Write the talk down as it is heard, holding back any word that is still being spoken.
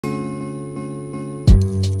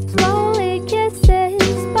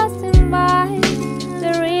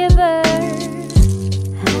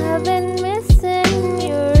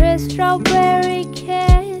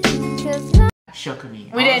shook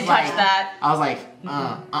me. We didn't touch that. I was like,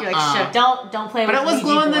 You're like, shook. Don't play with But it was Ouija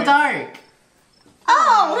glow in the boards. dark.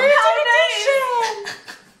 Oh, how nice!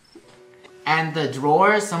 And the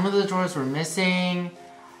drawers, some of the drawers were missing.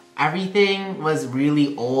 Everything was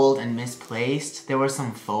really old and misplaced. There were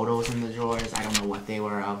some photos in the drawers. I don't know what they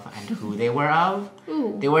were of and who they were of.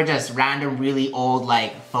 Ooh. They were just random, really old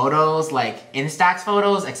like photos, like Instax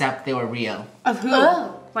photos, except they were real. Of who?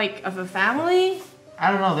 Oh. Like of a family?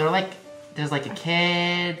 I don't know. They were like, there's like a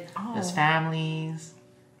kid. There's families.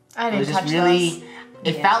 I It didn't was just touch really. those.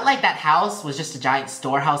 It felt like that house was just a giant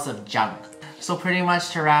storehouse of junk. So pretty much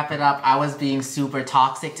to wrap it up, I was being super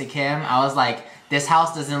toxic to Kim. I was like, this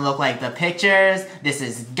house doesn't look like the pictures. This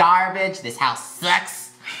is garbage. This house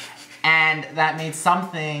sucks. And that made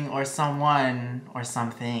something or someone or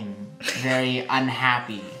something very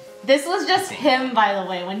unhappy. This was just him, by the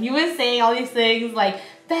way. When you were saying all these things, like,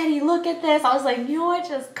 Betty, look at this. I was like, you know what?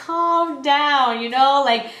 Just calm down, you know?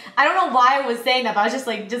 Like, I don't know why I was saying that, but I was just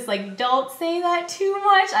like, don't say that too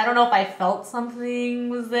much. I don't know if I felt something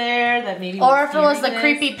was there that maybe. Or if it was the this.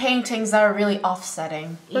 creepy paintings that were really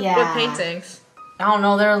offsetting. Yeah. What paintings? I don't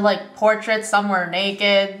know, they're like portraits, some were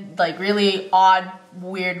naked, like really odd,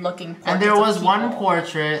 weird looking portraits. And there was of one people.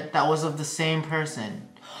 portrait that was of the same person.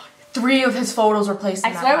 3 of his photos were placed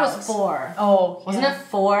in I that swear it house. was 4. Oh, Wasn't yeah. it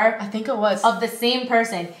 4? I think it was. Of the same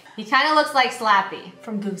person. He kind of looks like Slappy,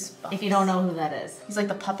 From Goosebumps. if you don't know who that is. He's like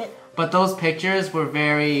the puppet. But those pictures were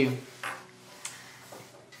very...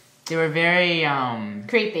 They were very,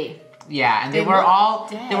 Creepy. yeah, and They they were look all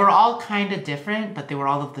dead. kind of different, but they were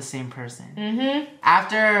all of the same person. Mm-hmm.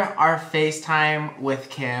 After our FaceTime with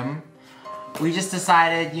Kim, we just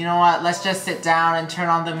decided, you know what, let's just sit down and turn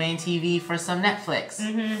on the main TV for some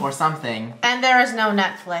Netflix or something. And there is no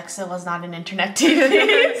Netflix. It was not an internet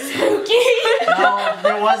TV. Spooky. No,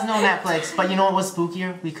 there was no Netflix, but you know what was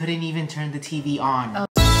spookier? We couldn't even turn the TV on.